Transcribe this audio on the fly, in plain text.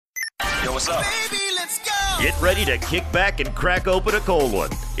Yo, what's up? Baby, let's go. Get ready to kick back and crack open a cold one.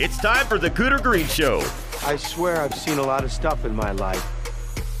 It's time for the Cooter Green Show. I swear I've seen a lot of stuff in my life,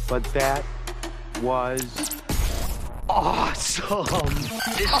 but that was awesome.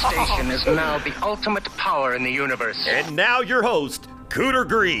 This station is now the ultimate power in the universe. And now your host, Cooter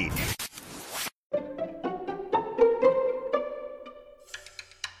Green.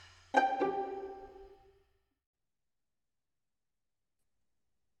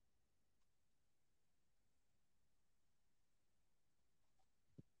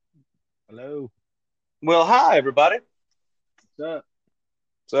 Hello. Well, hi, everybody. What's up?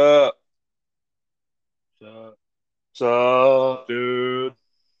 What's up? What's up? What's up, dude? What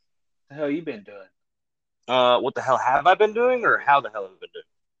the hell you been doing? What the hell have I been doing, or how the hell have I been doing?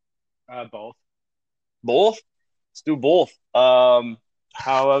 Both. Both? Let's do both. How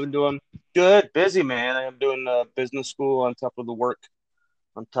I've been doing? Good, busy, man. I'm doing business school on top of the work,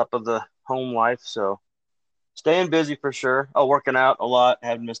 on top of the home life, so staying busy for sure. Oh, working out a lot.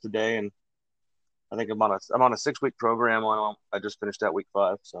 Haven't missed a day, and I think I'm on a 6-week program. I just finished out week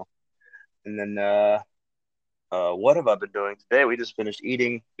 5, so. And then what have I been doing today? We just finished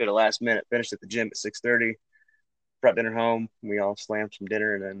eating. Did a last minute. Finished at the gym at 6:30. Brought dinner home. We all slammed some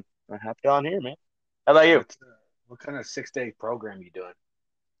dinner, and then I hopped on here, man. How about you? What kind of 6-day program you doing?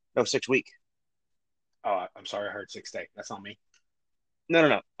 No, 6-week. Oh, I'm sorry, I heard 6-day. That's not me.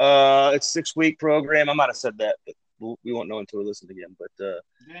 No. It's 6-week program. I might have said that, but we won't know until we listen again. But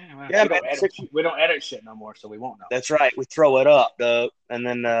yeah, we don't edit shit no more, so we won't know. That's right. We throw it up, and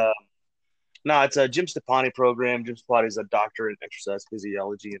then no, it's a Jim Stepani program. Jim Stepani is a doctor in exercise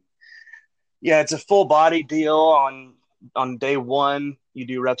physiology, and yeah, it's a full body deal. On day 1, you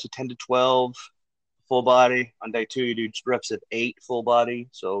do reps of 10 to 12 full body. On day 2, you do reps of 8 full body.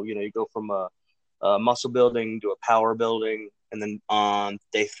 So you go from a muscle building to a power building, and then on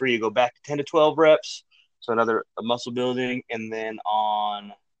day 3, you go back to 10 to 12 reps. So another muscle building, and then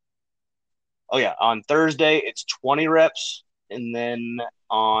on Thursday it's 20 reps, and then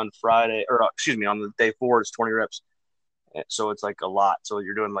on the day 4 it's 20 reps. So it's like a lot. So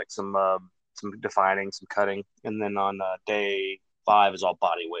you're doing like some defining, some cutting, and then on day 5 is all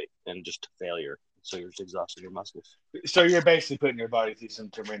body weight and just failure. So you're just exhausting your muscles. So you're basically putting your body through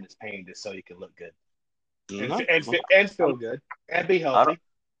some tremendous pain just so you can look good and feel good and be healthy.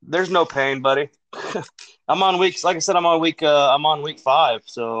 There's no pain, buddy. I'm on week 5.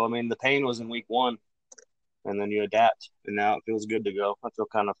 So I mean, the pain was in week 1, and then you adapt, and now it feels good to go. I feel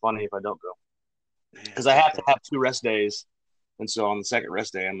kind of funny if I don't go, because I have to have 2 rest days, and so on the second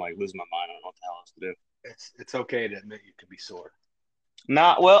rest day, I'm like losing my mind. I don't know what the hell else to do. It's okay to admit you can be sore.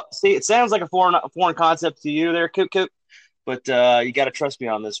 See, it sounds like a foreign concept to you there, Coop, but you got to trust me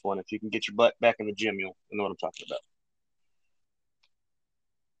on this one. If you can get your butt back in the gym, you'll know what I'm talking about.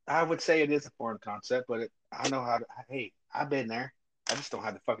 I would say it is a foreign concept, but I know how to. Hey, I've been there. I just don't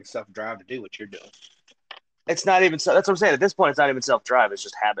have the fucking self-drive to do what you're doing. It's not even. That's what I'm saying. At this point, it's not even self-drive. It's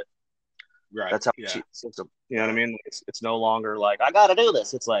just habit. Right. That's how we cheat the system. You know what I mean? It's no longer like, I got to do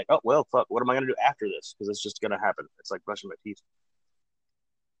this. It's like, oh, well, fuck, what am I going to do after this? Because it's just going to happen. It's like brushing my teeth.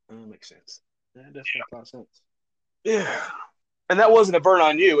 That makes sense. That does make a lot of sense. Yeah. And that wasn't a burn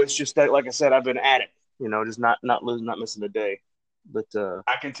on you. It's just that, like I said, I've been at it. Just not missing a day. But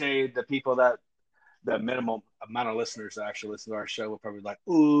I can tell you the people that the minimum amount of listeners that actually listen to our show will probably be like,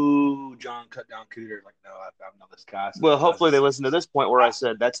 ooh, John cut down Cooter. Like, no, I know this guy. So well, hopefully they listen to this point where I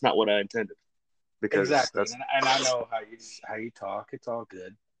said that's not what I intended. Because exactly. And I know how you talk. It's all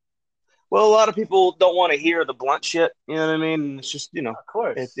good. Well, a lot of people don't want to hear the blunt shit. You know what I mean? It's just, Of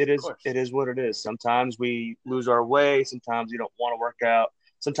course. It is what it is. Sometimes we lose our way. Sometimes we don't want to work out.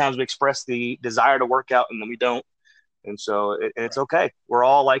 Sometimes we express the desire to work out and then we don't. And so it's okay. We're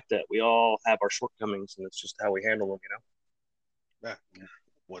all like that. We all have our shortcomings, and it's just how we handle them, Yeah,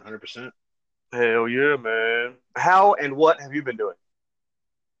 100%. Hell yeah, man. How and what have you been doing?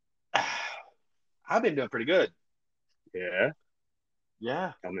 I've been doing pretty good. Yeah.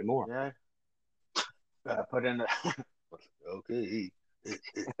 Yeah. Tell me more. Yeah. Put in okay.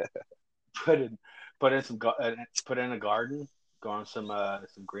 put in a garden. Growing some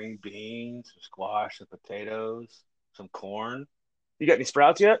green beans, some squash, some potatoes, some corn. You got any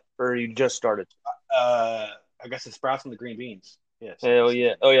sprouts yet, or you just started? I guess the sprouts and the green beans. Yes. Hell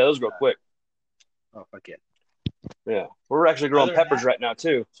yeah. Oh yeah, those grow quick. Oh fuck yeah. Yeah, we're actually growing peppers right now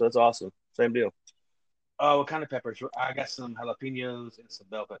too, so that's awesome. Same deal. Oh, what kind of peppers? I got some jalapenos and some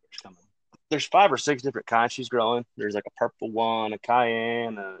bell peppers coming. There's 5 or 6 different kinds she's growing. There's like a purple one, a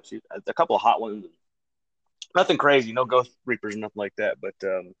cayenne, a couple of hot ones. Nothing crazy, no ghost reapers or nothing like that. But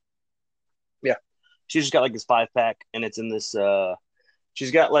yeah, she's just got like this 5-pack, and it's in this She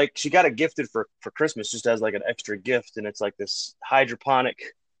got it gifted for Christmas just as like an extra gift, and it's like this hydroponic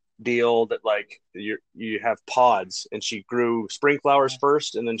deal that like you have pods, and she grew spring flowers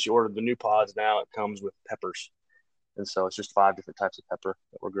first, and then she ordered the new pods. Now it comes with peppers, and so it's just 5 different types of pepper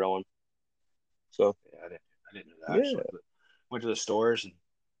that we're growing. So Yeah, I didn't know that. yeah, Actually. But went to the stores and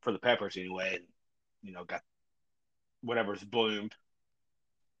for the peppers anyway, and got whatever's bloomed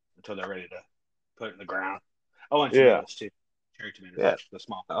until they're ready to put it in the ground. Oh, and yeah, tomatoes too. Cherry tomatoes, yeah. the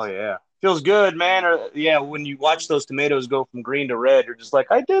small Oh ones. yeah, feels good, man. Or yeah, when you watch those tomatoes go from green to red, you're just like,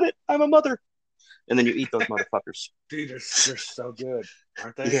 I did it. I'm a mother. And then you eat those motherfuckers. Dude, they're so good,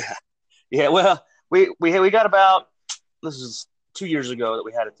 aren't they? Yeah, yeah. Well, we got about, this is 2 years ago that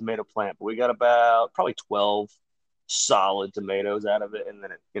we had a tomato plant, but we got about probably 12 solid tomatoes out of it, and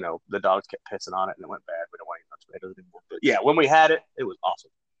then the dogs kept pissing on it, and it went bad. We don't want to eat no tomatoes anymore. But yeah, when we had it, it was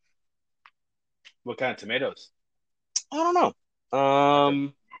awesome. What kind of tomatoes? I don't know.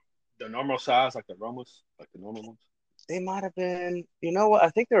 Like the normal size, like the Romas, like the normal ones. They might have been. You know what? I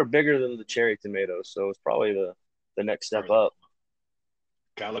think they were bigger than the cherry tomatoes, so it's probably the next step up.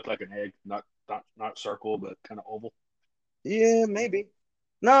 Kind of look like an egg, not circle, but kind of oval. Yeah, maybe.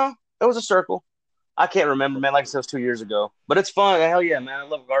 No, it was a circle. I can't remember, man. Like I said, it was 2 years ago. But it's fun. Hell yeah, man. I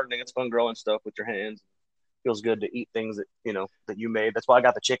love gardening. It's fun growing stuff with your hands. Feels good to eat things that you made. That's why I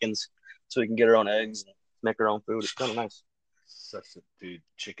got the chickens, so we can get our own eggs and make our own food. It's kind of nice. Such a dude,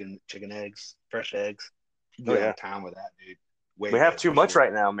 chicken eggs, fresh eggs. Oh yeah, time with that, dude. we have too much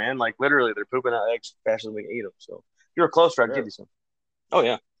right now, man. Like literally, they're pooping out eggs faster than we can eat them. So if you were closer, I'd give you some. Oh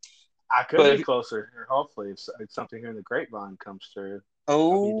yeah, I could be closer here. Hopefully, if something here in the grapevine comes through.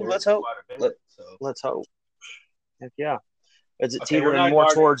 Oh, let's hope. Let's hope. Heck yeah. Is it teetering more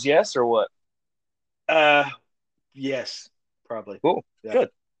towards yes or what? Yes, probably. Cool. Yeah.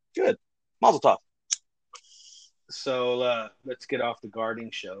 Good. Mazel tov. So let's get off the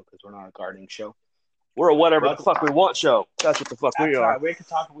gardening show because we're not a gardening show. We're a whatever the fuck we want show. That's what the fuck we are. Right. We can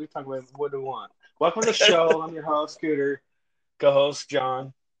talk about what we want. Welcome to the show. I'm your host, Scooter. Co-host,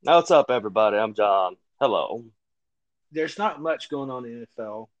 John. What's up, everybody? I'm John. Hello. There's not much going on in the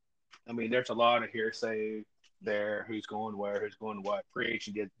NFL. I mean, there's a lot of hearsay there. Who's going where? Who's going what? Free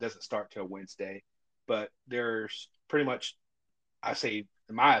agency doesn't start till Wednesday. But there's pretty much, I say,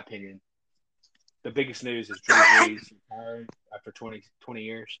 in my opinion, the biggest news is Drew Brees retired after 20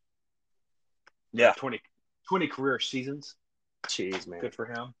 years. Yeah. 20 career seasons. Jeez, man. Good for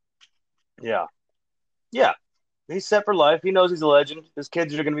him. Yeah. Yeah. He's set for life. He knows he's a legend. His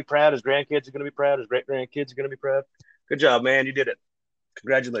kids are going to be proud. His grandkids are going to be proud. His great-grandkids are going to be proud. Good job, man. You did it.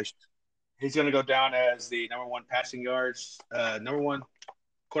 Congratulations. He's going to go down as the number one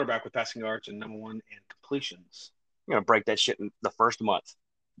quarterback with passing yards and number one in completions. You're going to break that shit in the first month.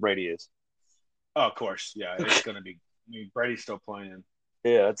 Brady is. Oh, of course. Yeah, it's going to be. I mean, Brady's still playing.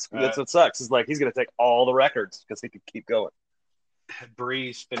 Yeah, that's what sucks. It's like he's going to take all the records because he could keep going.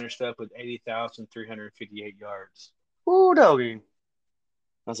 Breeze finished up with 80,358 yards. Ooh, doggy.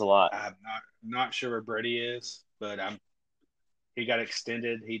 That's a lot. I'm not sure where Brady is, but he got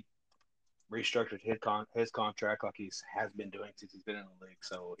extended. He restructured his contract like he has been doing since he's been in the league.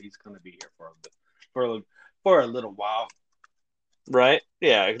 So he's going to be here for a little while. Right?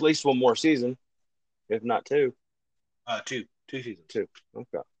 Yeah, at least one more season, if not two. Two seasons. Two.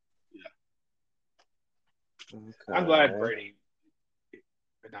 Okay. Yeah. Okay. I'm glad Breeze.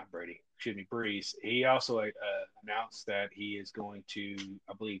 He also announced that he is going to,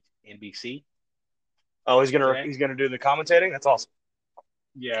 I believe, NBC. Oh, he's gonna do the commentating. That's awesome.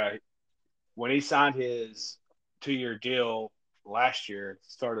 Yeah, when he signed his 2-year deal last year,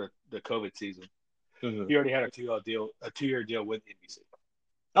 start of the COVID season, he already had a 2-year deal with NBC.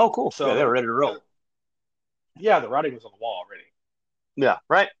 Oh, cool. So they were ready to roll. Yeah, the writing was on the wall already. Yeah,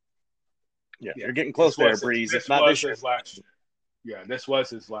 right. Yeah, you're getting close there, Breeze. It's not this year. Last year. Yeah, this was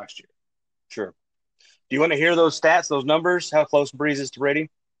his last year. Sure. Do you want to hear those stats, those numbers, how close Breeze is to Brady?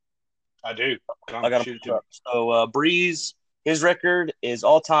 I do. I got to up. So Breeze, his record is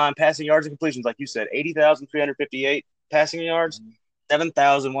all-time passing yards and completions, like you said, 80,358 passing yards,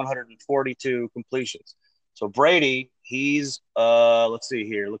 7,142 completions. So Brady, he's let's see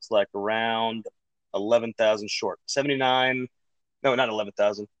here, looks like around 11,000 short. 79, no, not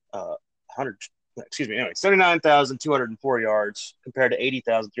 11,000, 100. Excuse me. Anyway, 79,204 yards compared to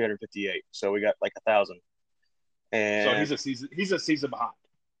 80,358. So we got like 1,000. And so he's a season behind.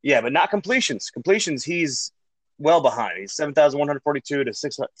 Yeah, but not completions. Completions, he's well behind. He's 7,142 to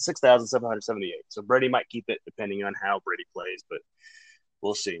 6,778. So Brady might keep it depending on how Brady plays, but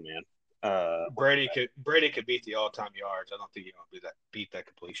we'll see, man. Brady could beat the all-time yards. I don't think he'll beat that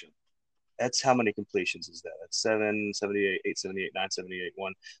completion. That's how many completions is that? That's 778, 878, 978,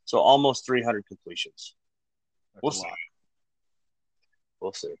 1. So almost 300 completions. That's We'll a see. lot.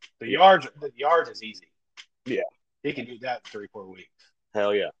 We'll see. The yards is easy. Yeah. He can do that in 3-4 weeks.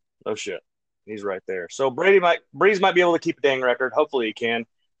 Hell yeah. No shit. He's right there. So Breeze might be able to keep a dang record. Hopefully he can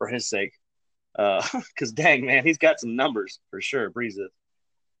for his sake. Because dang man, he's got some numbers for sure. Breeze is.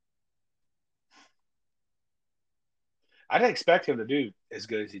 I didn't expect him to do as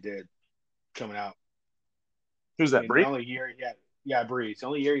good as he did coming out. Who's I that? mean, the Breeze? only year he had, Breeze. The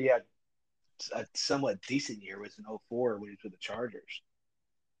only year he had a somewhat decent year was in 04 when he was with the Chargers.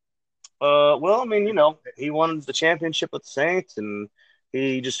 Well, I mean, he won the championship with the Saints, and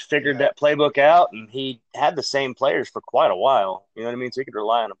he just figured Yeah. that playbook out, and he had the same players for quite a while. You know what I mean? So he could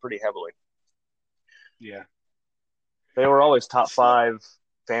rely on them pretty heavily. Yeah. They were always top So, 5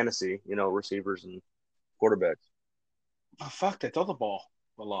 fantasy, receivers and quarterbacks. oh, fuck, they throw the ball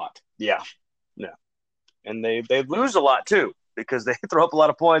a lot. Yeah, no, and they lose a lot too because they throw up a lot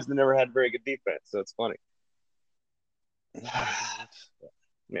of points and they never had very good defense. So it's funny. Yeah.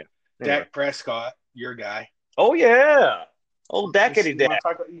 Anyway. Dak Prescott, your guy. Oh yeah, old Dackety You Dak.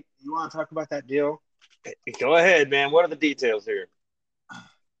 want to talk about that deal? Go ahead, man. What are the details here?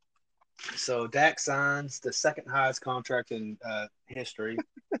 So Dak signs the second highest contract in history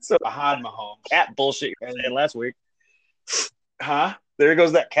So behind Mahomes. cat bullshit you were saying last week. Huh? There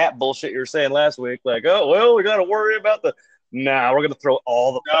goes that cat bullshit you were saying last week. Like, oh well, we got to worry about the. Nah, we're gonna throw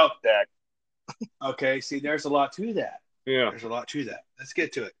all the No. Dak. Okay. See, there's a lot to that. Yeah. There's a lot to that. Let's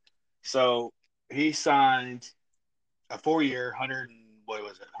get to it. So he signed a 4-year,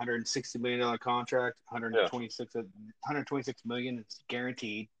 $160 million contract. 126 million is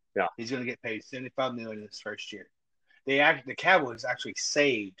guaranteed. Yeah. He's going to get paid $75 million in his first year. The Cowboys actually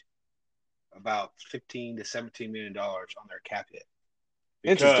saved about $15 to $17 million on their cap hit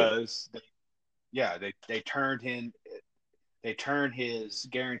because they turned his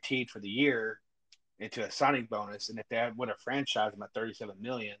guaranteed for the year into a signing bonus, and if they would have franchised him at $37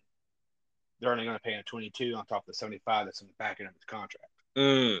 million, they're only going to pay him 22 on top of the 75 that's in the back end of his contract.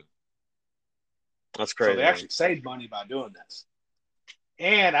 That's crazy. So they actually saved money by doing this.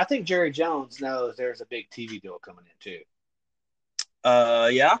 And I think Jerry Jones knows there's a big TV deal coming in too.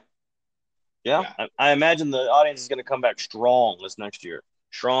 Yeah. I imagine the audience is going to come back strong this next year.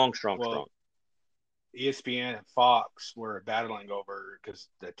 Strong. ESPN and Fox were battling over because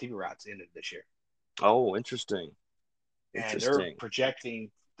the TV rights ended this year. Oh, interesting. And they're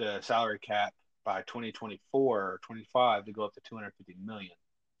projecting the salary cap by 2024 or 25 to go up to 250 million.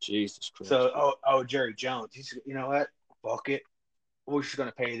 Jesus Christ. So, Jerry Jones, he's, you know what? Fuck it. We're just going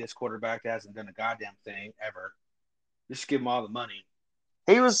to pay this quarterback that hasn't done a goddamn thing ever. Just give him all the money.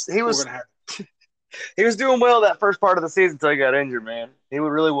 He was he was doing well that first part of the season until he got injured, man. He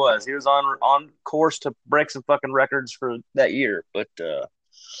really was. He was on course to break some fucking records for that year, but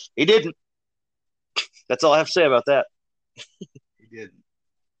he didn't. That's all I have to say about that. He didn't.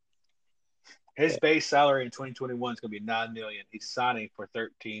 His base salary in 2021 is going to be $9 million. He's signing for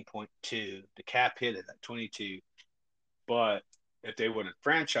 13.2. The cap hit is at 22, but if they would have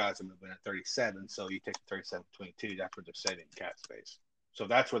franchised him, it would have been at 37. So you take the 37, 22. That's where they're saving cap space. So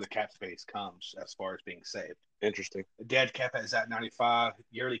that's where the cap space comes as far as being saved. Interesting. The dead cap is at 95.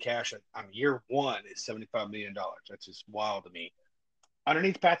 Yearly cash on year one is $75 million. That's just wild to me.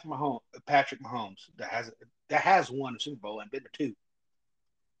 Underneath Patrick Mahomes, that has won a Super Bowl and been to 2.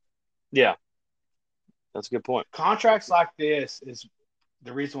 Yeah. That's a good point. Contracts like this is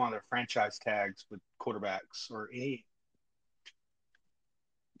the reason why they're franchise tags with quarterbacks or any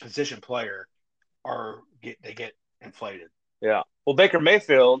position player they get inflated. Yeah. Well, Baker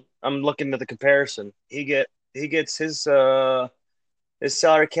Mayfield, I'm looking at the comparison. He gets his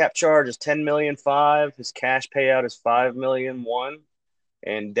salary cap charge is $10,500,000. His cash payout is $5,100,000,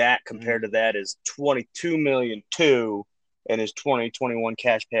 and Dak compared to that is $22,200,000. And his 2021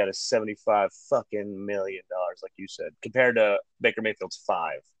 cash payout is $75 fucking million, like you said, compared to Baker Mayfield's $5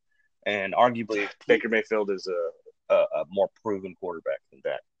 million. And arguably, Baker Mayfield is a more proven quarterback than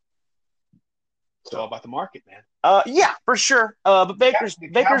that. It's all about the market, man. Yeah, for sure. But Baker's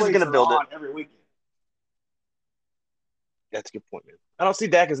going to build it every weekend. That's a good point, man. I don't see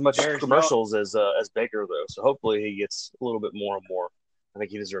Dak as much commercials as Baker though, so hopefully he gets a little bit more and more. I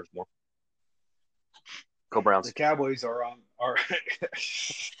think he deserves more. Go Browns. The Cowboys are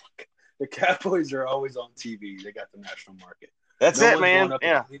the Cowboys are always on TV. They got the national market. That's it, man.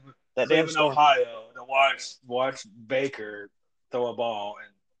 Yeah, that damn Ohio to watch Baker throw a ball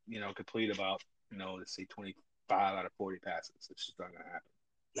and complete about let's see 25 out of 40 passes. It's just not gonna happen.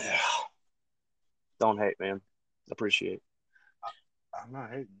 Yeah. Don't hate, man. Appreciate. I'm not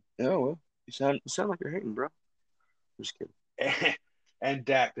hating. Oh well, you sound like you're hating, bro. I'm just kidding. And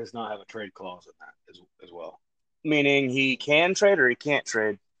Dak does not have a trade clause in that as well. Meaning he can trade or he can't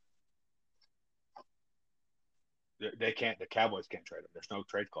trade. They can't. The Cowboys can't trade him. There's no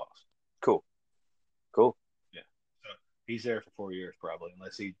trade clause. Cool. Yeah. So he's there for 4 years probably,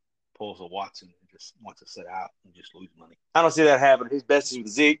 unless he pulls a Watson and just wants to sit out and just lose money. I don't see that happening. He's best with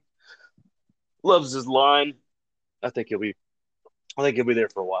Zeke. Loves his line. I think he'll be. I think he'll be there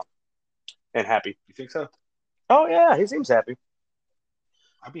for a while and happy. You think so? Oh yeah, he seems happy.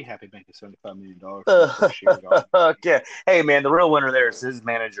 I'd be happy making $75 million for the first year. Okay. Hey man, the real winner there is his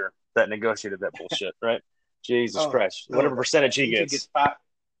manager that negotiated that bullshit, right? Jesus Christ. Whatever percentage he gets.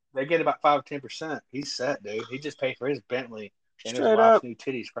 They get about 5-10%. He's set, dude. He just paid for his Bentley and his Straight wife's up. new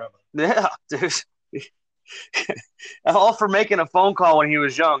titties, probably. Yeah, dude. All for making a phone call when he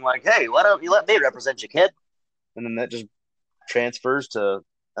was young, like, hey, why don't you let me represent you, kid? And then that just transfers to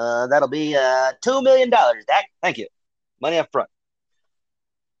that'll be $2 million, Dak. Thank you. Money up front.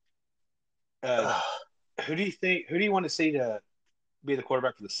 Who do you think? Who do you want to see to be the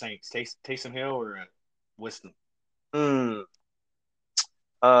quarterback for the Saints? Taysom Hill or Winston?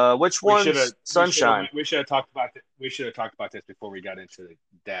 Which one's Sunshine? We should have talked about this. We should have talked about this before we got into the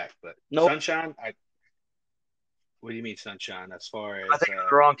Dak. But Nope. Sunshine, what do you mean Sunshine? As far as I think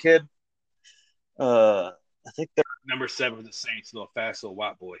the wrong kid. I think they're number 7 for the Saints, little fast little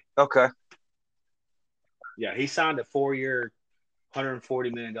white boy. okay. Yeah, he signed a 4-year,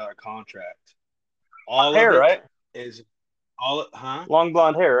 $140 million contract. All hair, of it right? is all, huh? Long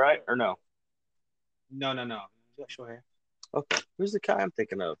blonde hair, right? Or no? No. Short hair. Okay. Who's the guy I'm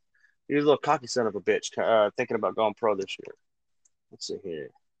thinking of? He was a little cocky son of a bitch, thinking about going pro this year. Let's see here.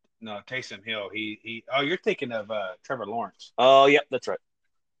 No, Taysom Hill. He. Oh, you're thinking of Trevor Lawrence. Oh, yep, that's right.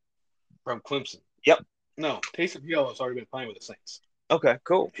 From Clemson. Yep. No, Taysom Hill has already been playing with the Saints. Okay,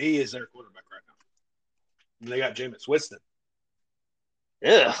 cool. He is their quarterback right now. And they got Jameis Winston.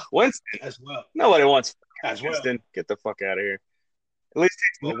 Yeah, Winston as well. Nobody wants as Winston. well. Get the fuck out of here. At least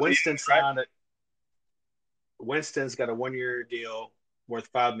Winston signed it. Winston's got a 1-year deal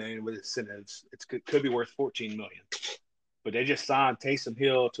worth $5 million with incentives. It could be worth $14 million. But they just signed Taysom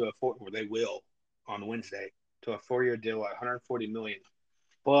Hill they will on Wednesday to a 4-year deal at $140 million.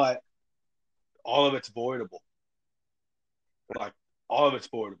 But all of it's voidable. Like all of it's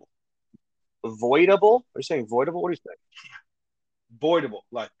voidable. Voidable? Are you saying voidable? What are you saying? Voidable,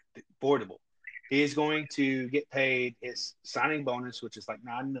 like voidable. He is going to get paid his signing bonus, which is like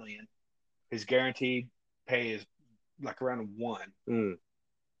 $9 million. His guaranteed pay is like around $1 million.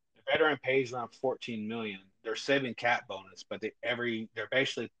 The veteran pays around $14 million. They're saving cap bonus, but they're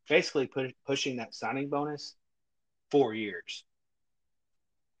basically pushing that signing bonus 4 years.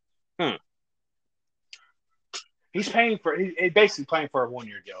 He's basically paying for a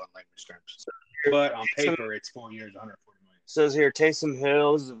 1-year deal in layman's terms. But on paper, it's 4 years, $140 million. Says here Taysom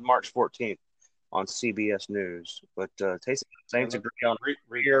Hill. This is March 14th on CBS News. But Taysom Saints agree on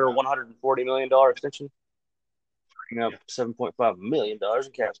a year $140 million extension, bringing up $7.5 million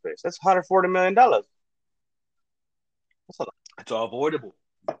in cap space. That's $140 million. It's all avoidable.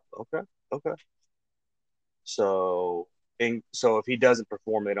 Okay. So if he doesn't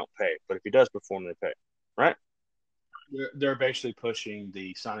perform, they don't pay. But if he does perform, they pay. Right? They're basically pushing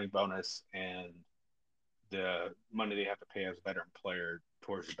the signing bonus and the money they have to pay as a veteran player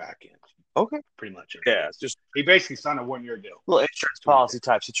towards the back end. Okay. Pretty much. Yeah. It's just he basically signed a 1-year deal. A little insurance policy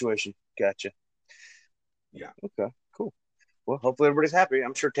type situation. Gotcha. Yeah. Okay. Cool. Well, hopefully everybody's happy.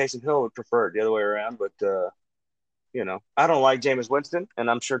 I'm sure Taysom Hill would prefer it the other way around, but I don't like Jameis Winston,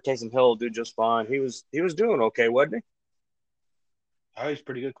 and I'm sure Taysom Hill will do just fine. He was doing okay, wasn't he? Oh, he's a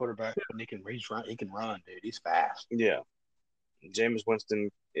pretty good quarterback. And he can run, dude. He's fast. Yeah. Jameis Winston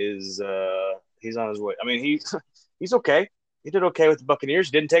is he's on his way. I mean, he's okay. He did okay with the Buccaneers.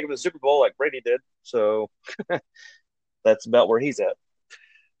 He didn't take him to the Super Bowl like Brady did. So that's about where he's at.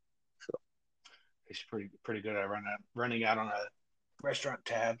 So he's pretty good at running out on a restaurant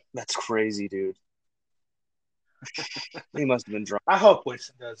tab. That's crazy, dude. He must have been drunk. I hope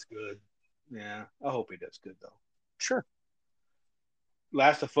Winston does good. Yeah, I hope he does good though. Sure.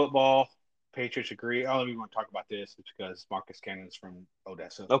 Last of football, Patriots agree. I don't even want to talk about this because Marcus Cannon's from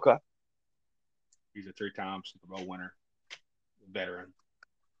Odessa. Okay. He's a 3-time Super Bowl winner, veteran.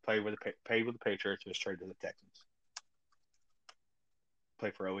 Paid with the Patriots, was traded to the Texans.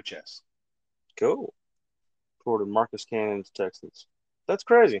 Played for OHS. Cool. Forward to Marcus Cannon's Texans. That's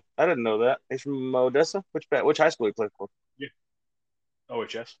crazy. I didn't know that. He's from Odessa. Which high school he played for? Yeah.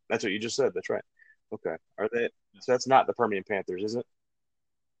 OHS. That's what you just said. That's right. Okay. Are they? No. So that's not the Permian Panthers, is it?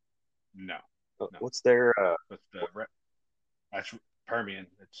 No. What's their? Permian.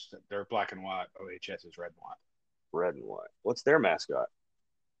 They're black and white. OHS is red and white. Red and white. What's their mascot?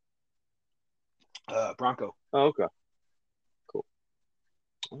 Bronco. Oh, okay. Cool.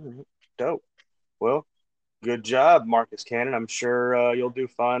 All right. Dope. Well, good job, Marcus Cannon. I'm sure you'll do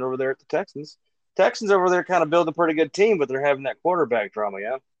fine over there at the Texans. Texans over there kind of build a pretty good team, but they're having that quarterback drama,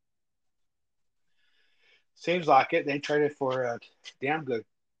 yeah? Seems like it. They traded for a damn good.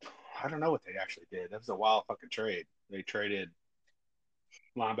 I don't know what they actually did. That was a wild fucking trade. They traded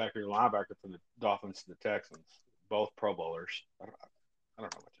linebacker to linebacker from the Dolphins to the Texans, both Pro Bowlers. I don't know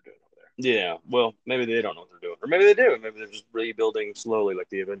what they're doing over there. Yeah, well, maybe they don't know what they're doing. Or maybe they do. Maybe they're just rebuilding slowly like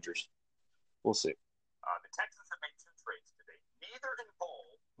the Avengers. We'll see. The Texans have made 2 trades today, neither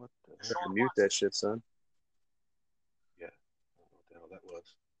involve. What the hell? Mute that shit, son. Yeah, I don't know what the hell that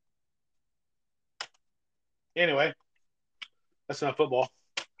was. Anyway, that's enough football.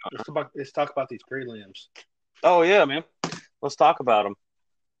 Let's talk about these prelims. Oh, yeah, man. Let's talk about them.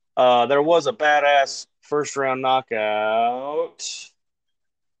 There was a badass first-round knockout,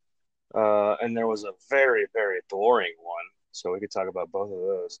 and there was a very, very boring one. So we could talk about both of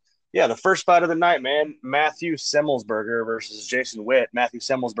those. Yeah, the first fight of the night, man. Matthew Semmelsberger versus Jason Witt. Matthew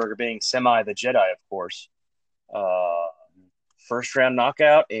Semmelsberger being Semi the Jedi, of course. First round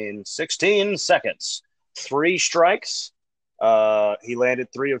knockout in 16 seconds. 3 strikes. He landed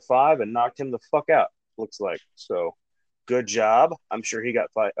 3 of 5 and knocked him the fuck out, looks like. So good job. I'm sure he got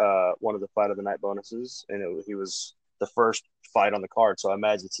one of the fight of the night bonuses, and he was the first fight on the card. So I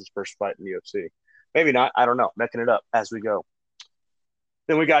imagine it's his first fight in the UFC. Maybe not. I don't know. Making it up as we go.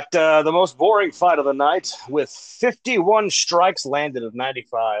 Then we got the most boring fight of the night with 51 strikes landed of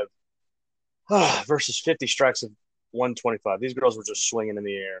 95 versus 50 strikes of 125. These girls were just swinging in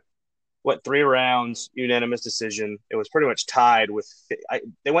the air. Went 3 rounds, unanimous decision. It was pretty much tied with.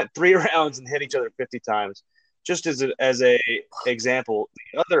 They went 3 rounds and hit each other 50 times. Just as a example,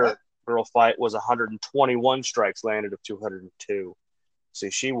 the other girl fight was 121 strikes landed of 202. See,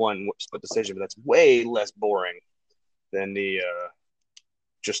 she won split decision, but that's way less boring than the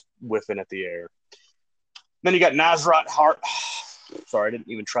just whiffing at the air. Then you got Nasrat Hart. Sorry, I didn't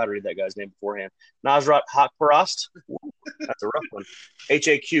even try to read that guy's name beforehand. Nasrat Haqparast. That's a rough one.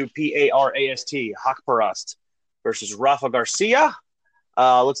 Haqparast. Haqparast versus Rafa Garcia.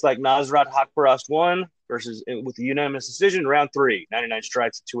 Looks like Nasrat Haqparast won versus with the unanimous decision. Round 3, 99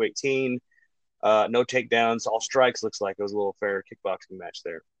 strikes at 218. No takedowns, all strikes. Looks like it was a little fair kickboxing match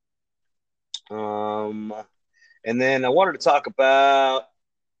there. And then I wanted to talk about.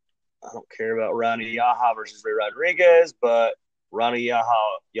 I don't care about Ronnie Yaha versus Ray Rodriguez, but Ronnie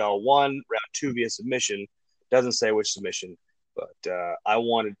Yaha won round 2 via submission. Doesn't say which submission, but I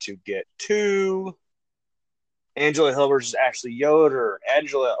wanted to get to Angela Hill versus Ashley Yoder.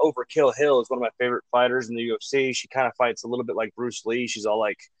 Angela Overkill Hill is one of my favorite fighters in the UFC. She kind of fights a little bit like Bruce Lee. She's all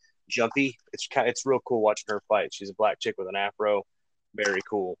like jumpy. It's real cool watching her fight. She's a black chick with an afro. Very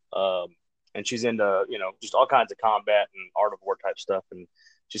cool. And she's into, just all kinds of combat and art of war type stuff. And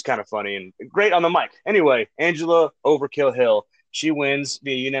she's kind of funny and great on the mic. Anyway, Angela Overkill Hill. She wins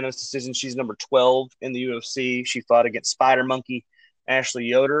via unanimous decision. She's number 12 in the UFC. She fought against Spider Monkey Ashley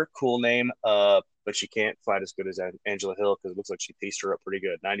Yoder. Cool name. But she can't fight as good as Angela Hill because it looks like she pieced her up pretty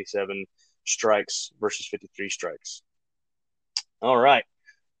good. 97 strikes versus 53 strikes. All right.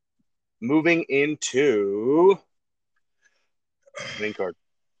 Moving into main card.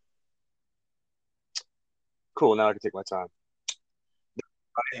 Cool. Now I can take my time.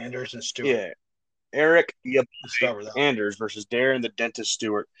 Anders and Stewart. Yeah. Eric Anders versus Darren the Dentist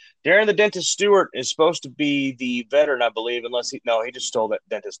Stewart. Darren the Dentist Stewart is supposed to be the veteran, I believe, unless he just stole that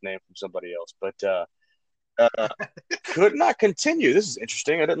dentist name from somebody else. But could not continue. This is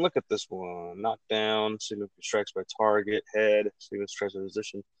interesting. I didn't look at this one. Knockdown, significant strikes by target, head, significant strikes by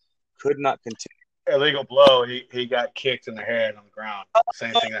position. Could not continue. Illegal blow. He got kicked in the head on the ground.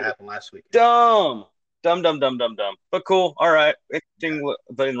 Same thing that happened last week. Dumb. But cool. All right. Interesting. Yeah.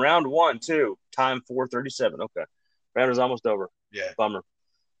 But in round 1, too, time 4:37. Okay. Round is almost over. Yeah. Bummer.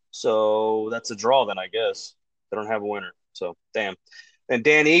 So that's a draw then, I guess. They don't have a winner. So, damn. And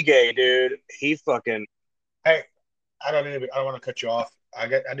Dan Ige, dude, he fucking. Hey, I don't want to cut you off. I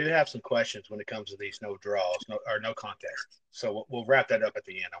do have some questions when it comes to these no draws, no contests. So we'll wrap that up at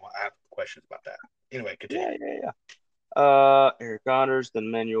the end. I have questions about that. Anyway, continue. Yeah. Eric Honors,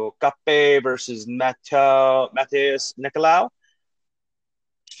 then Manuel Cape versus Mateus Nicolau.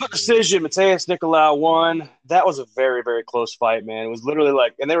 Decision, Mateus Nicolau won. That was a very, very close fight, man. It was literally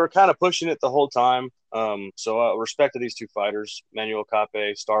like, and they were kind of pushing it the whole time. So respect to these 2 fighters, Manuel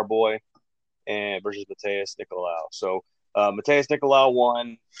Cape, Starboy, and versus Mateus Nicolau. So Mateus Nicolau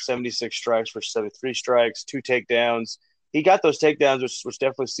won 76 strikes versus 73 strikes, 2 takedowns. he got those takedowns, which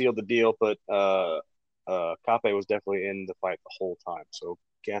definitely sealed the deal. But Kape was definitely in the fight the whole time. So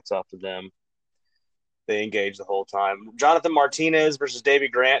hats off to them. They engaged the whole time. Jonathan Martinez versus Davy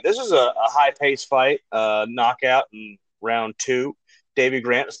Grant. This was a high-paced fight, knockout in round 2. Davy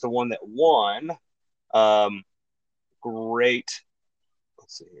Grant is the one that won. Great.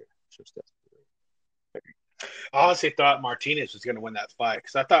 Let's see here. I honestly thought Martinez was going to win that fight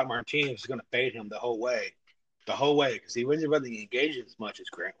because I thought Martinez was going to fade him the whole way, because he wasn't really engaging as much as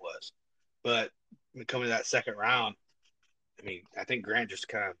Grant was. But coming to that second round, I mean, I think Grant just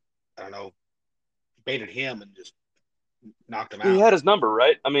kind of, I don't know, baited him and just knocked him out. He had his number,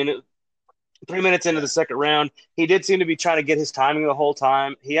 right? I mean, 3 minutes into the second round, he did seem to be trying to get his timing the whole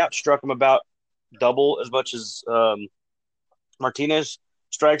time. He outstruck him about double as much as Martinez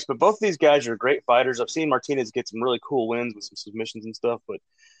strikes, but both of these guys are great fighters. I've seen Martinez get some really cool wins with some submissions and stuff, but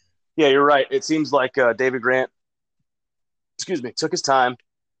yeah, you're right. It seems like David Grant, took his time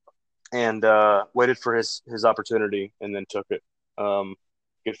and waited for his opportunity and then took it.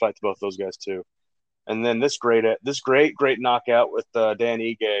 Good fight to both those guys too. And then this great knockout with Dan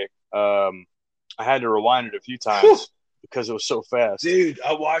Ige. I had to rewind it a few times because it was so fast. Dude,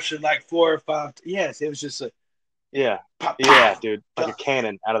 I watched it like 4 or 5. Yes, it was just a pop, dude, like a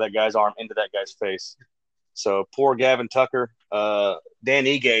cannon out of that guy's arm into that guy's face. So poor Gavin Tucker. Dan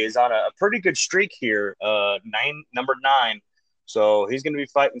Ige is on a pretty good streak here. Number 9. So he's going to be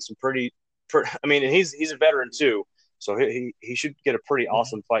fighting some pretty. I mean, and he's a veteran too. So he should get a pretty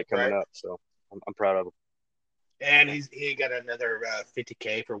awesome fight coming up. So I'm proud of him. And he got another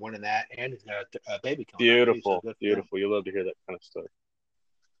 $50K for winning that, and he's got a baby coming. Beautiful. You love to hear that kind of stuff.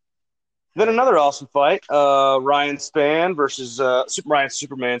 Then another awesome fight: Ryan Spann versus Superman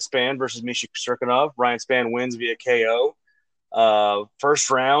Spann versus Misha Serkinov. Ryan Spann wins via KO.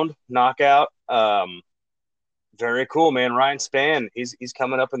 First round knockout. Very cool, man. Ryan Spann, he's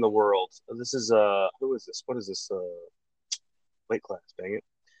coming up in the world. This is who is this? What is this? Weight class? Dang it.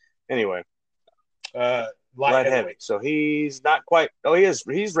 Anyway. Light heavyweight. So he's not quite. Oh, he is.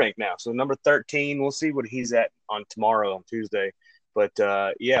 He's ranked now. So number 13. We'll see what he's at on Tuesday. But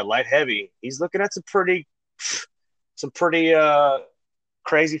light heavy. He's looking at some pretty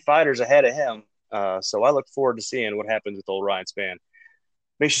crazy fighters ahead of him. So I look forward to seeing what happens with old Ryan Spann.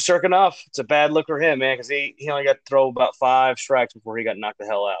 Misha Serkinov, it's a bad look for him, man, because he only got to throw about 5 strikes before he got knocked the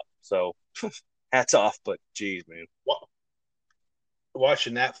hell out. So hats off. But geez, man.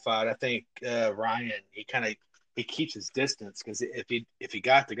 Watching that fight, I think Ryan he keeps his distance because if he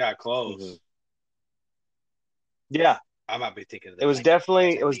got the guy close, yeah, I might be thinking of that. It was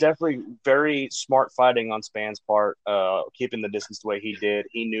definitely very smart fighting on Spann's part, keeping the distance the way he did.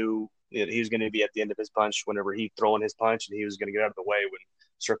 He knew that he was going to be at the end of his punch whenever he throwing his punch, and he was going to get out of the way when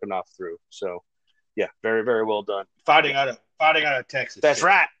Serkinov threw. So, yeah, very very well done. Fighting out of Texas. That's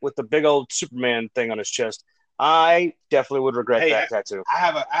right, with the big old Superman thing on his chest. I definitely would regret that tattoo. I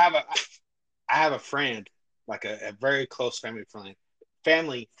have a friend, like a very close family friend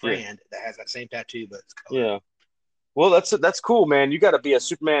that has that same tattoo, but it's colored. Yeah. Well, that's cool, man. You got to be a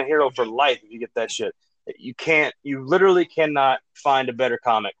Superman hero for life if you get that shit. You literally cannot find a better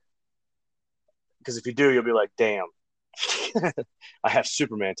comic. Because if you do, you'll be like, damn, I have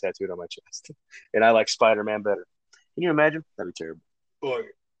Superman tattooed on my chest, and I like Spider-Man better. Can you imagine? That'd be terrible. Or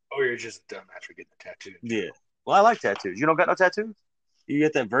you're just a dumbass for getting a tattoo. Yeah. Well, I like tattoos. You don't got no tattoos? You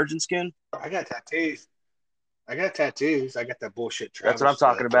get that virgin skin? I got tattoos. I got that bullshit tribe. That's what I'm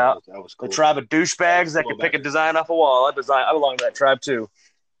talking about. That was cool. The tribe of douchebags that can pick a design off a wall. I belong to that tribe too.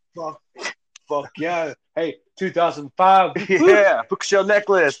 Fuck yeah. Hey, 2005. Yeah. Bookshelf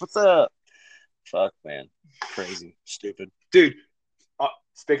necklace. What's up? Fuck, man. Crazy. Stupid. Dude,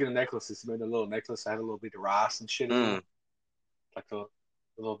 speaking of necklaces, I made a little necklace. I had a little bit of rice and shit in it. Like a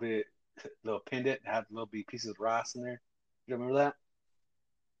little pendant, had little pieces of rice in there. You remember that?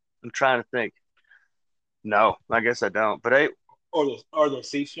 I'm trying to think. No, I guess I don't. But or the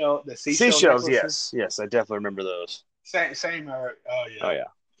seashell, seashells. Yes, I definitely remember those. Same. Oh yeah.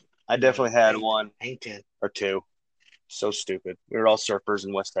 I definitely had one or 2. So stupid. We were all surfers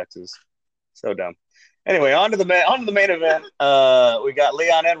in West Texas. So dumb. Anyway, on to the main event. We got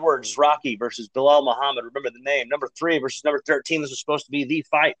Leon Edwards, Rocky versus Bilal Muhammad. Remember the name. Number 3 versus number 13. This was supposed to be the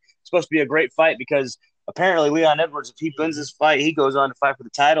fight. It's supposed to be a great fight because apparently Leon Edwards, if he wins this fight, he goes on to fight for the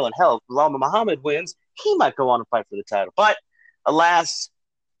title. And hell, if Bilal Muhammad wins, he might go on to fight for the title. But alas,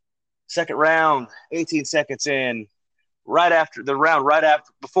 second round, 18 seconds in,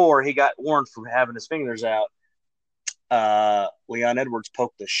 before he got warned for having his fingers out, Leon Edwards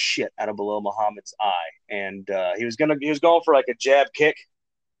poked the shit out of Bilal Muhammad's eye, and he was going for like a jab kick,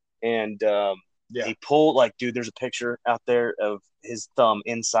 and Yeah. He pulled like, dude, there's a picture out there of his thumb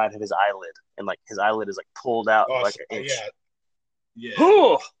inside of his eyelid, and like his eyelid is like pulled out Oh, like an inch. yeah. Yeah.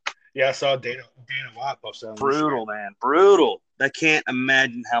 Whew, Yeah, I saw Dana White post that on brutal, Instagram. man, brutal. I can't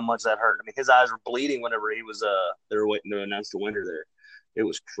imagine how much that hurt. I mean, his eyes were bleeding whenever he was they were waiting to announce the winner there. It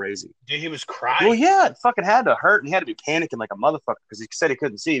was crazy. Dude, he was crying. Well, yeah, it fucking had to hurt, and he had to be panicking like a motherfucker because he said he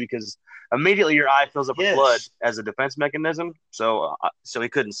couldn't see because immediately your eye fills up with blood as a defense mechanism. So he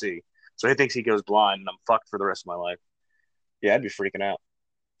couldn't see. So he thinks he goes blind, and I'm fucked for the rest of my life. Yeah, I'd be freaking out.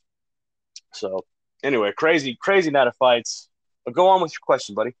 So anyway, crazy night of fights. But go on with your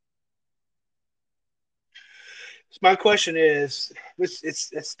question, buddy. My question is, let's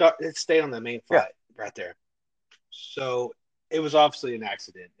stay on the main fight right there. So it was obviously an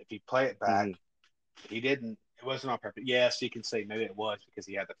accident. If you play it back, he didn't. It wasn't on purpose. Yes, you can say maybe it was because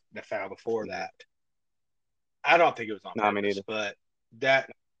he had the foul before that. I don't think it was on purpose. Me neither. But that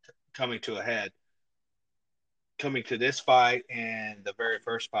coming to a head, coming to this fight and the very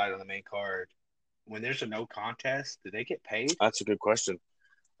first fight on the main card, when there's a no contest, do they get paid? That's a good question.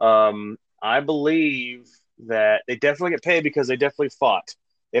 I believe that they definitely get paid because they definitely fought.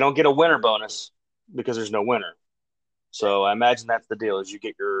 They don't get a winner bonus because there's no winner. So I imagine that's the deal: is you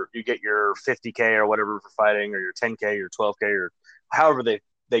get your 50K or whatever for fighting, or your 10K, or 12K, or however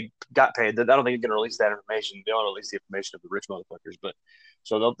they got paid. I don't think you're going to release that information. They don't release the information of the rich motherfuckers, but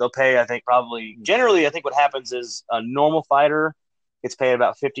so they'll pay. I think probably generally, I think what happens is a normal fighter gets paid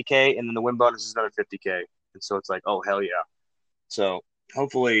about 50K, and then the win bonus is another 50K, and so it's like, oh hell yeah. So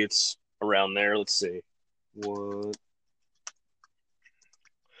hopefully it's around there. Let's see. What?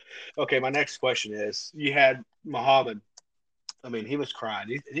 Okay, my next question is: you had Muhammad. I mean, he was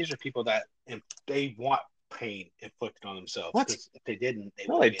crying. These are people that they want pain inflicted on themselves. What? If they didn't,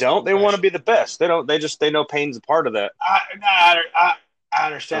 They don't. They want to be the best. They don't. They know pain's a part of that. I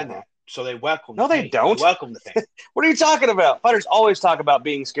understand that. So they welcome. No, they don't. They welcome the pain. What are you talking about? Fighters always talk about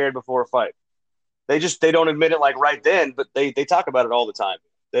being scared before a fight. They don't admit it like right then, but they talk about it all the time.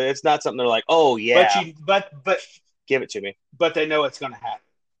 It's not something they're like, oh yeah. But give it to me. But they know it's going to happen.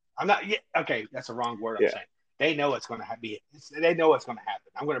 I'm not. Okay, that's a wrong word. I'm saying they know it's going to happen. They know it's going to happen.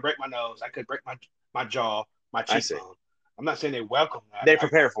 I'm going to break my nose. I could break my jaw, my cheekbone. I'm not saying they welcome that. They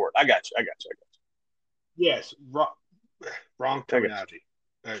prepare for it. I got you. Yes, wrong terminology.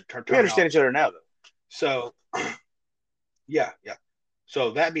 We understand each other now, though. So, yeah.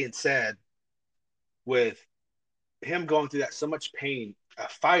 So that being said, with him going through that so much pain, a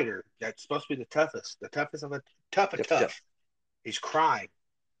fighter that's supposed to be the toughest of a tough. He's crying.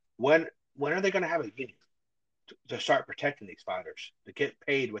 When are they going to have a union to start protecting these fighters to get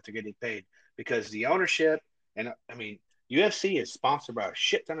paid what they're getting paid? Because the ownership and I mean UFC is sponsored by a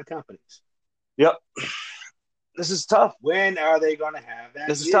shit ton of companies. Yep. This is tough. When are they going to have that?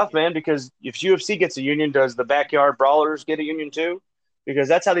 This is tough, man, because if UFC gets a union, does the backyard brawlers get a union too? Because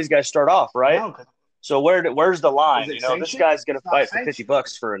that's how these guys start off, right? No, so where's the line? You know, sanctioned? This guy's going to fight for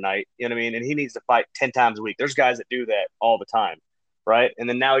 $50 for a night. You know what I mean? And he needs to fight 10 times a week. There's guys that do that all the time, right? And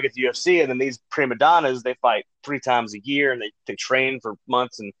then now we get the UFC, and then these prima donnas, they fight 3 times a year, and they train for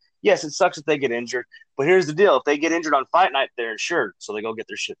months. And yes, it sucks if they get injured, but here's the deal: if they get injured on fight night, they're insured, so they go get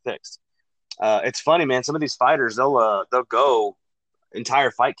their shit fixed. It's funny, man. Some of these fighters, they'll go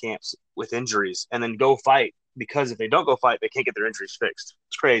entire fight camps with injuries, and then go fight because if they don't go fight, they can't get their injuries fixed.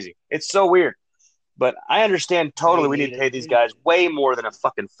 It's crazy. It's so weird. But I understand totally. We need to pay these guys way more than a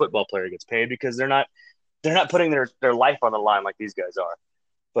fucking football player gets paid because they're not putting their life on the line like these guys are.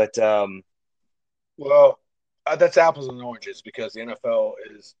 But well, that's apples and oranges because the NFL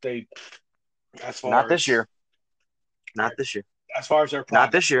is not this year. Not this year. As far as their product.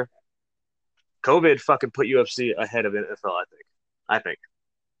 Not this year. COVID fucking put UFC ahead of NFL. I think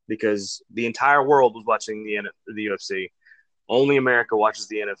because the entire world was watching the UFC. Only America watches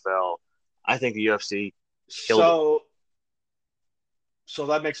the NFL. I think the UFC killed it. So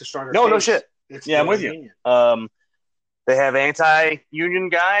that makes a stronger No, case. no shit. I'm with union. you. They have anti-union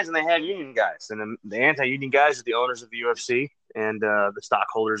guys and they have union guys. And the anti-union guys are the owners of the UFC and the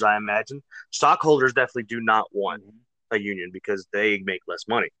stockholders, I imagine. Stockholders definitely do not want a union because they make less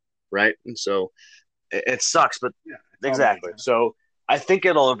money, right? And so it sucks, but exactly. So I think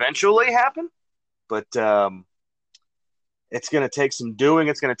it'll eventually happen, but it's going to take some doing.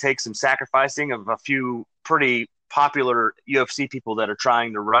 It's going to take some sacrificing of a few pretty popular UFC people that are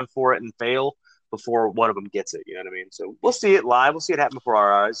trying to run for it and fail before one of them gets it. You know what I mean? So we'll see it live. We'll see it happen before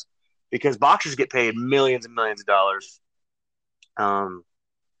our eyes because boxers get paid millions and millions of dollars. But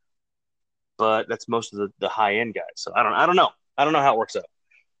that's most of the high end guys. So I don't know. I don't know how it works out.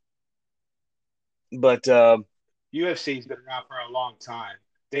 But UFC's been around for a long time.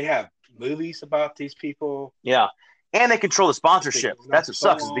 They have movies about these people. Yeah. And they control the sponsorship. It's been going on That's for what so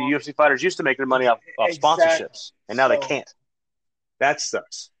sucks. Is the long. UFC fighters used to make their money off Exactly. sponsorships, and now they So- can't. That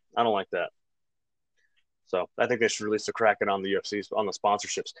sucks. I don't like that. So I think they should release the Kraken on the UFC's on the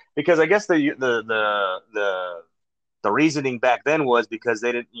sponsorships, because I guess the reasoning back then was because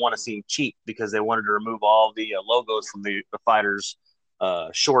they didn't want to seem cheap, because they wanted to remove all the logos from the fighters'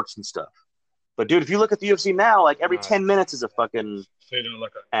 shorts and stuff. But dude, if you look at the UFC now, like every 10 minutes is a fucking So you don't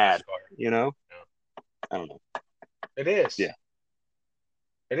look at ad. NASCAR. You know? Yeah. I don't know. It is. Yeah.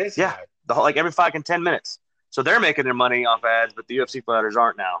 It is. Yeah. Like every fucking 10 minutes. So they're making their money off ads, but the UFC fighters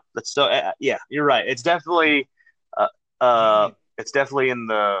aren't now. That's so yeah, you're right. It's definitely in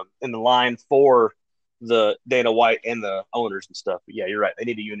the line for the Dana White and the owners and stuff. But yeah, you're right. They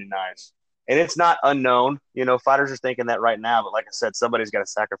need to unionize. And it's not unknown. You know, fighters are thinking that right now, but like I said, somebody's got to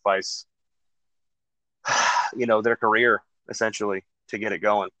sacrifice their career essentially to get it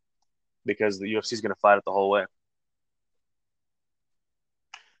going, because the UFC is going to fight it the whole way.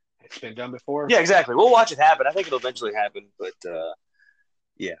 It's been done before. Yeah, exactly. We'll watch it happen. I think it'll eventually happen, but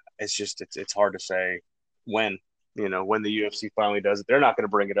yeah, it's just it's hard to say when. When the UFC finally does it, they're not going to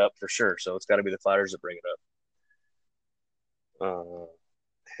bring it up for sure. So it's got to be the fighters that bring it up.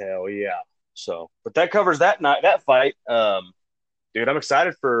 Hell yeah. So, but that covers that fight. Dude, I'm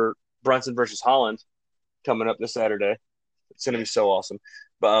excited for Brunson versus Holland coming up this Saturday. It's going to be so awesome.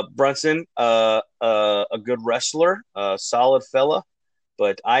 Brunson, a good wrestler, a solid fella,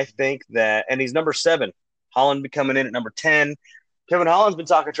 but I think that, and he's number 7. Holland be coming in at number 10. Kevin Holland's been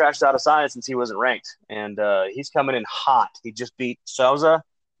talking trash out of science since he wasn't ranked, and he's coming in hot. He just beat Souza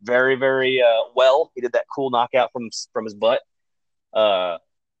very, very well. He did that cool knockout from his butt. Yeah,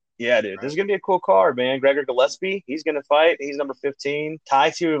 dude, this is going to be a cool card, man. Gregor Gillespie, he's going to fight. He's number 15. Tai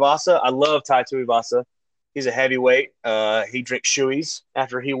Tuivasa, I love Tai Tuivasa. He's a heavyweight. He drinks shoeies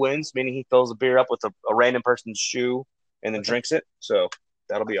after he wins, meaning he fills a beer up with a random person's shoe and then drinks it. So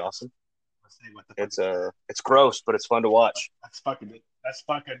that'll be awesome. It's gross, but it's fun to watch. That's fucking.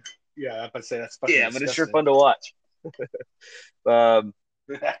 Yeah, I'd say that's fucking. Yeah, but it's sure fun to watch. And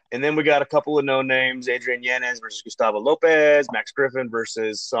then we got a couple of no names: Adrian Yanez versus Gustavo Lopez, Max Griffin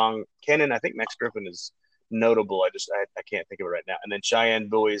versus Song Kenan. I think Max Griffin is notable. I can't think of it right now. And then Cheyenne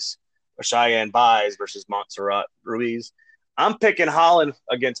Buys versus Montserrat Ruiz. I'm picking Holland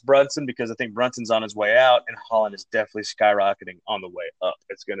against Brunson because I think Brunson's on his way out, and Holland is definitely skyrocketing on the way up.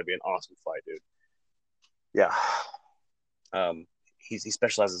 It's going to be an awesome fight, dude. Yeah. He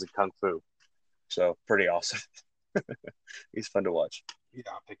specializes in Kung Fu, so pretty awesome. He's fun to watch. Yeah,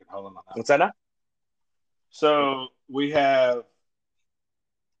 I'm picking Holland on that. What's that now? So we have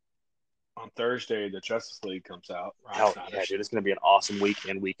on Thursday the Justice League comes out. Oh, yeah, dude. It's going to be an awesome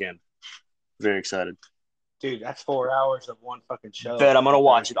weekend. Very excited. Dude, that's 4 hours of one fucking show. Bet I'm going to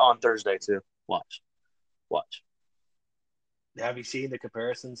watch it on Thursday, too. Watch. Have you seen the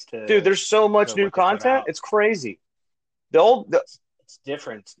comparisons to... Dude, there's so much new content. It's crazy. It's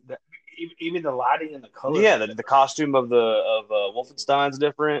different. Even the lighting and the color. Yeah, the costume of Wolfenstein's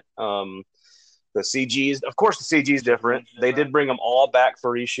different. The CGs, of course, the CG is different. They did bring them all back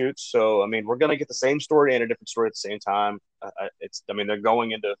for reshoots. So, I mean, we're going to get the same story and a different story at the same time. They're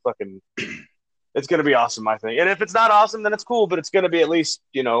going into fucking... It's going to be awesome, I think. And if it's not awesome, then it's cool, but it's going to be at least,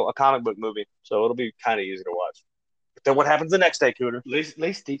 a comic book movie. So it'll be kind of easy to watch. But then what happens the next day, Cooter? At least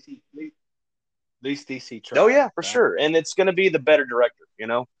DC tried. Oh, yeah, for sure. And it's going to be the better director,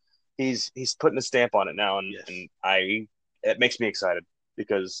 He's putting a stamp on it now, and it makes me excited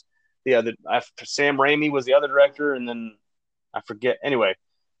because Sam Raimi was the other director, and then I forget. Anyway,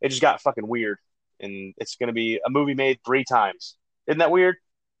 it just got fucking weird, and it's going to be a movie made 3 times. Isn't that weird?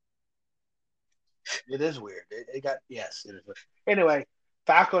 It is weird. Yes, it is weird. Anyway,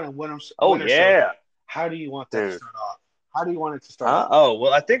 Falcon and Winter yeah. Soldier, how do you want that to start off? How do you want it to start off? Oh,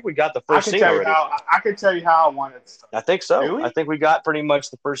 well, I think we got the first scene already. I can tell you how I want it to start. I think so. I think we got pretty much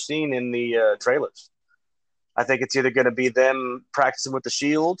the first scene in the trailers. I think it's either going to be them practicing with the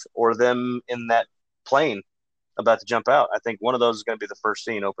shield or them in that plane about to jump out. I think one of those is going to be the first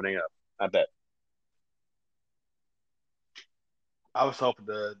scene opening up. I bet. I was hoping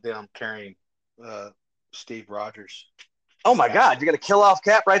them carrying Steve Rogers. Oh my God! You're going to kill off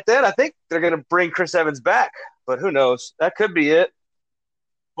Cap right then? I think they're going to bring Chris Evans back, but who knows? That could be it.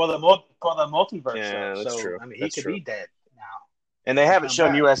 For the multiverse. Yeah, that's true. I mean, he could be dead now. And they haven't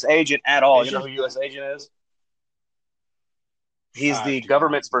shown U.S. Agent at all. You know who U.S. Agent is? He's the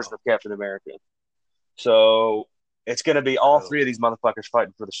government's version of Captain America. So it's going to be all 3 of these motherfuckers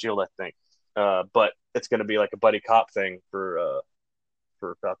fighting for the shield, I think. But it's going to be like a buddy cop thing for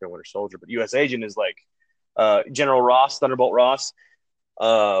Falcon and Winter Soldier. But U.S. Agent is like General Ross, Thunderbolt Ross.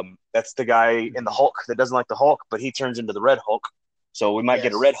 That's the guy in the Hulk that doesn't like the Hulk, but he turns into the Red Hulk. So we might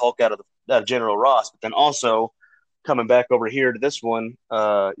get a Red Hulk out of General Ross. But then also coming back over here to this one,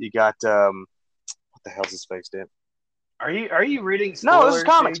 you got what the hell's his face, Dan? Are you reading spoilers? No, this is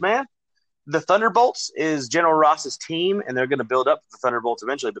comics, man. The Thunderbolts is General Ross's team, and they're going to build up the Thunderbolts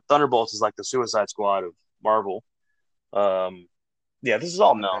eventually. But Thunderbolts is like the Suicide Squad of Marvel. Yeah, this is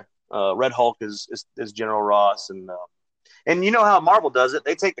all known. Red Hulk is General Ross, and you know how Marvel does it.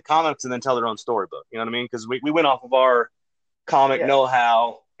 They take the comics and then tell their own storybook. You know what I mean? Because we went off of our comic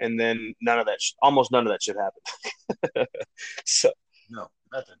know-how, and then almost none of that shit happened. So no,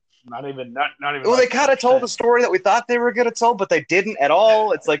 nothing. Not even. Well, they kind of told the story that we thought they were going to tell, but they didn't at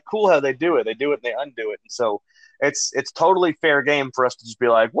all. It's like cool how they do it. They do it and they undo it, and so it's totally fair game for us to just be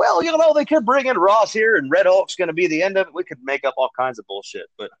like, well, you know, they could bring in Ross here, and Red Hulk's going to be the end of it. We could make up all kinds of bullshit,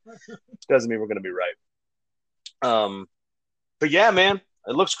 but it doesn't mean we're going to be right. But yeah, man,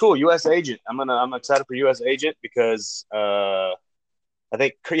 it looks cool. U.S. Agent. I'm excited for U.S. Agent because I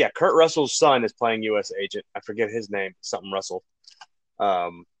think Kurt Russell's son is playing U.S. Agent. I forget his name, something Russell.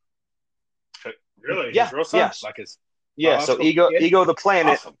 Really? Yeah. His real son? Yes. Like his. Yeah. So Ego the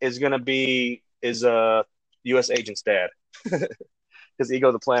Planet Awesome. is going to be U.S. Agent's dad because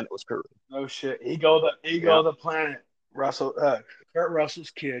Ego the Planet was Kurt. Oh shit! Ego the Planet. Kurt Russell's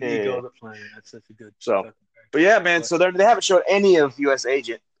kid. Ego the Planet. That's such a good. So, but yeah, man. So they haven't showed any of U.S.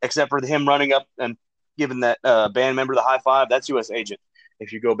 Agent except for him running up and giving that band member the high five. That's U.S. Agent.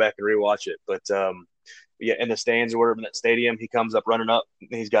 If you go back and rewatch it, but yeah, in the stands or whatever in that stadium, he comes up running up.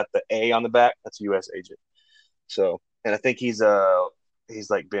 And he's got the A on the back. That's a U.S. Agent. So, and I think he's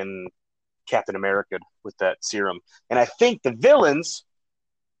like been Captain America with that serum. And I think the villains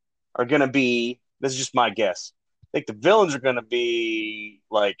are going to be. This is just my guess. I think the villains are going to be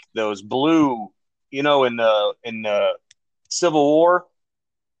like those blue. You know, in Civil War,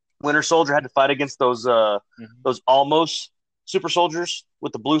 Winter Soldier had to fight against those almost super soldiers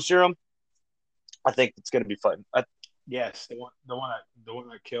with the blue serum. I think it's going to be fun. Yes, the one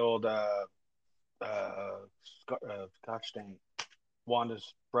that killed gosh dang,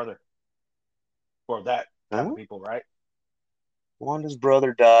 Wanda's brother. Or that type of people, right? Wanda's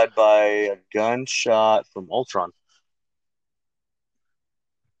brother died by a gunshot from Ultron.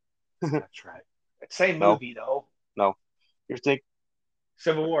 That's right. Same movie though. No, you're thinking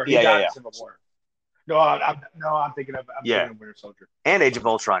Civil War. He died in Civil War. No, I'm thinking of Winter Soldier and Age of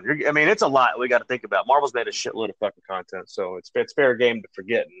Ultron. I mean, it's a lot we got to think about. Marvel's made a shitload of fucking content, so it's fair game to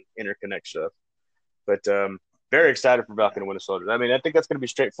forget and interconnect stuff. But very excited for Falcon and Winter Soldier. I mean, I think that's going to be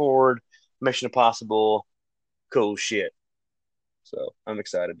straightforward, Mission Impossible, cool shit. So I'm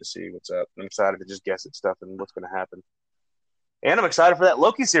excited to see what's up. I'm excited to just guess at stuff and what's going to happen. And I'm excited for that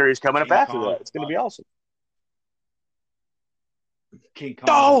Loki series coming up after that. It's going to be awesome. King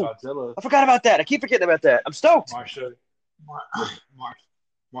Kong, Godzilla. I forgot about that. I keep forgetting about that. I'm stoked. March.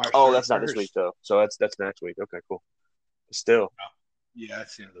 Oh, that's not this week though. So that's next week. Okay, cool. Still. Yeah,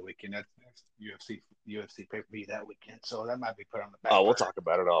 that's the end of the weekend. That's UFC pay-per-view that weekend. So that might be put on the back. Oh, we'll talk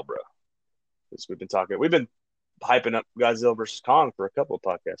about it all, bro. We've been hyping up Godzilla versus Kong for a couple of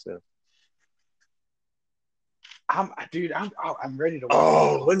podcasts now. I'm ready to watch.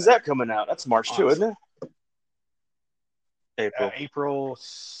 Oh, when's that coming out? That's March too, isn't it? April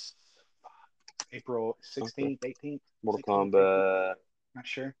 16th, 18th. Mortal Kombat. Not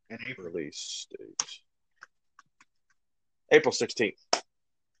sure. And April release date. April 16th.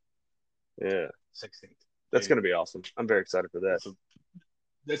 Yeah. 16th. That's going to be awesome. I'm very excited for that.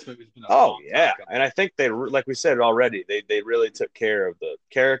 This movie's been and I think they, like we said already, they really took care of the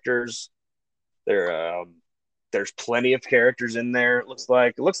characters. There's plenty of characters in there. It looks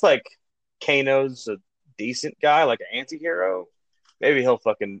like Kano's a decent guy, like an anti-hero. Maybe I'll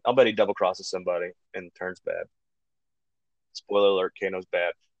bet he double crosses somebody and turns bad. Spoiler alert, Kano's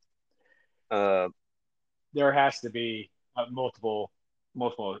bad. There has to be multiple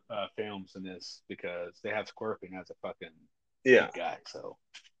films in this because they have Scorpion as a fucking bad guy. So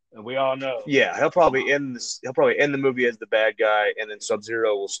and we all know. Yeah, he'll probably end the movie as the bad guy, and then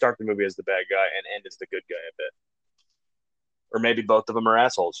Sub-Zero will start the movie as the bad guy and end as the good guy. I bet. Or maybe both of them are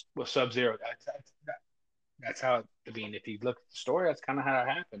assholes. Well, Sub-Zero. That's how. I mean, if you look at the story, that's kind of how it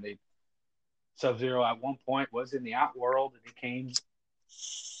happened. Sub-Zero at one point was in the outworld, and he came to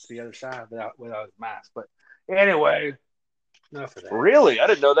the other side without his mask. But anyway, enough of that. Really, I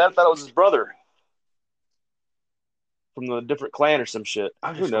didn't know that. I thought it was his brother from the different clan or some shit.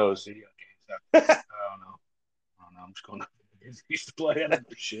 Who knows? Video games. I don't know. I'm just going to used to play it.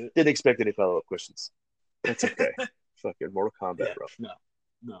 Shit. Didn't expect any follow-up questions. That's okay. Fucking Mortal Kombat, bro.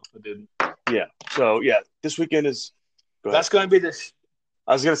 No, I didn't. Yeah. So yeah, this weekend is. That's going to be this.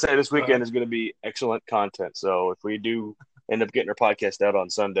 I was gonna say this weekend is gonna be excellent content. So if we do end up getting our podcast out on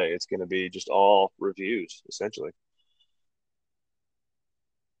Sunday, it's gonna be just all reviews essentially.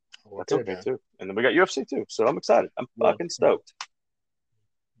 That's okay too. And then we got UFC too. So I'm excited. I'm fucking stoked.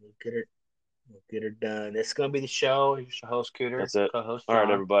 We'll get it. We'll get it done. It's gonna be the show. Here's your host Cooter. That's it. Co-host All right,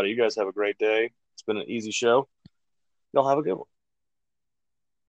 John. everybody. You guys have a great day. It's been an easy show. Y'all have a good one.